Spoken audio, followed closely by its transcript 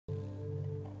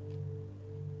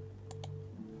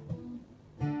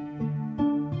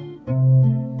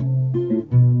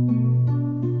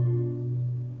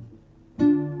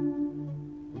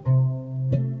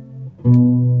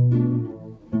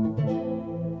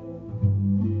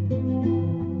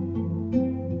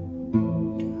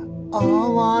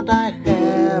what I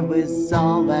have is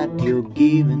all that you've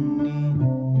given me.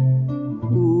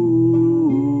 Ooh,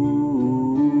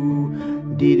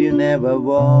 did you never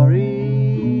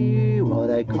worry what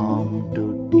I come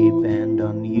to depend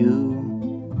on you?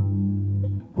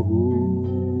 Ooh,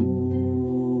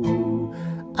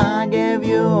 I gave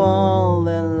you all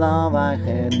the love I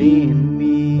had in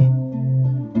me,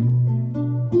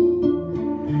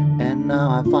 and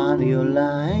now I find you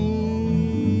lying,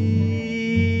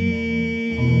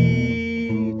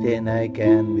 and I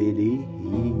can't believe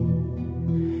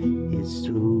it's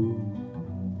true.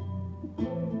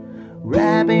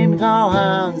 Wrapping our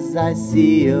arms, I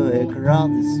see you across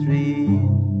the street.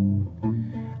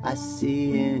 I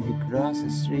see you across the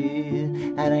street,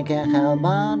 and I can't help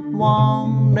but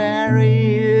wonder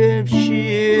if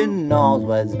she knows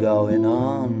what's going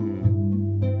on.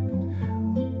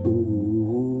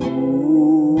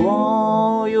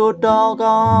 Oh, you talk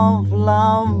of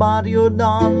love, but you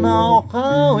don't know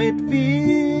how it feels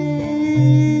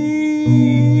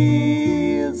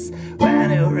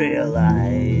when you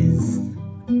realize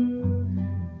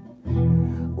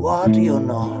what you're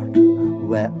not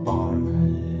were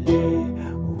only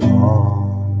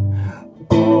wrong.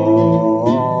 Oh,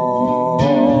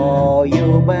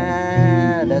 you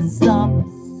better stop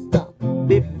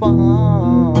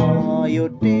before you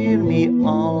tear me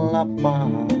all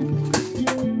apart.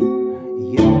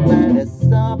 You better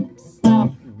stop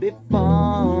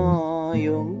before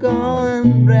you go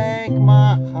and break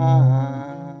my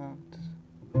heart.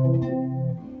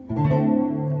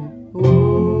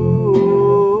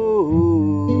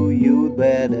 Ooh, you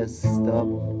better stop.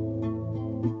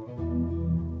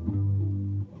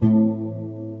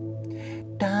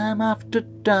 Time after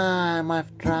time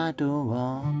I've tried to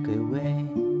walk away.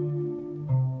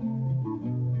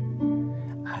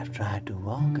 I've tried to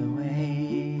walk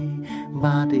away,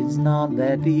 but it's not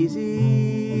that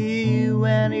easy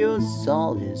when your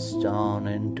soul is torn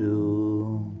in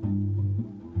two.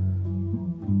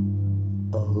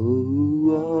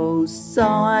 Oh, so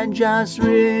I just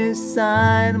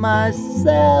resign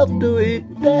myself to it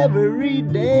every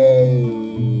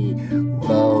day.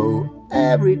 Oh,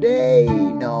 every day.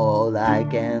 Now all I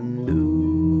can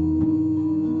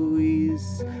do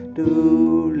is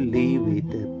to leave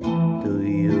it up to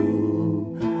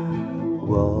you.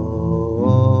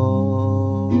 Whoa,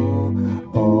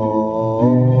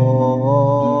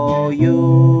 oh,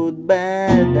 you'd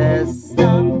better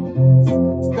stop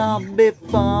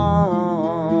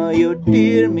before you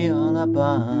tear me all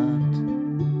apart.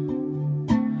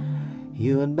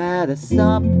 You'd better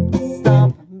stop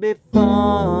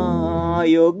before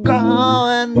you go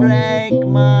and break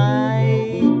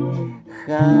my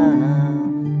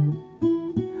heart.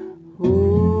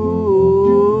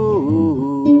 Ooh,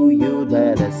 you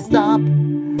better stop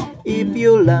if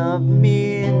you love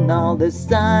me and all this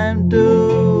time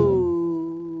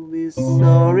to be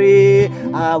sorry.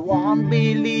 I won't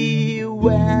believe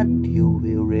what you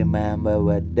will remember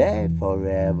what day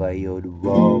forever you'd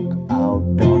walk out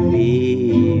on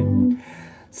me.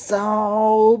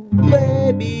 So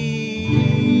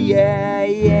baby, yeah,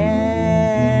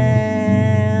 yeah,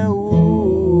 ooh.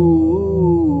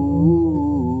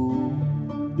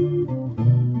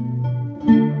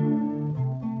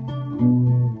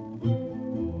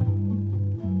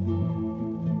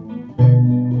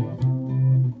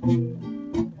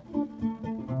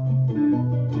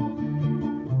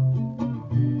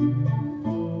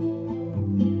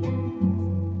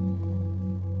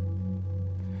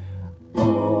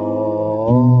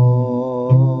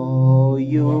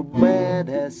 You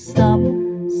better stop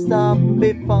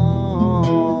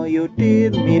before you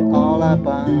tear me all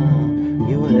apart.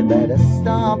 You better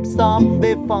stop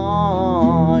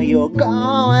before you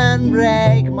go and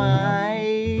break my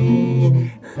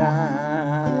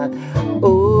heart.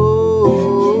 Oh,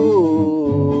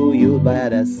 you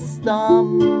better stop,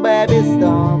 baby,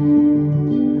 stop.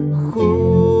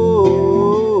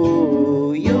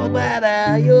 Ooh, you'd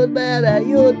better.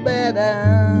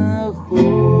 Ooh,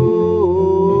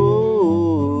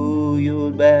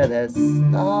 you'd better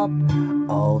stop.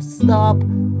 Oh, stop.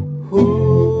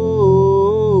 Ooh,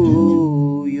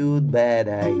 you'd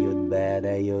better.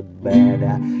 Baby,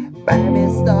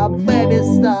 stop.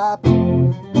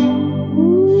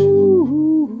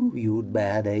 Ooh, you'd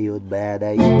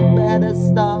better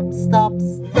stop.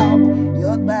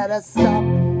 You'd better stop.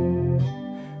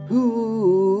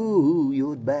 Ooh,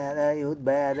 you'd better,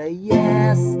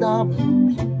 yeah, stop.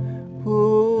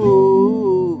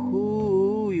 Ooh,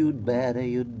 you'd better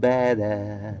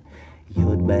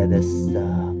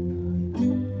stop.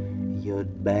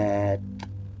 You'd better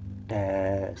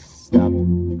stop.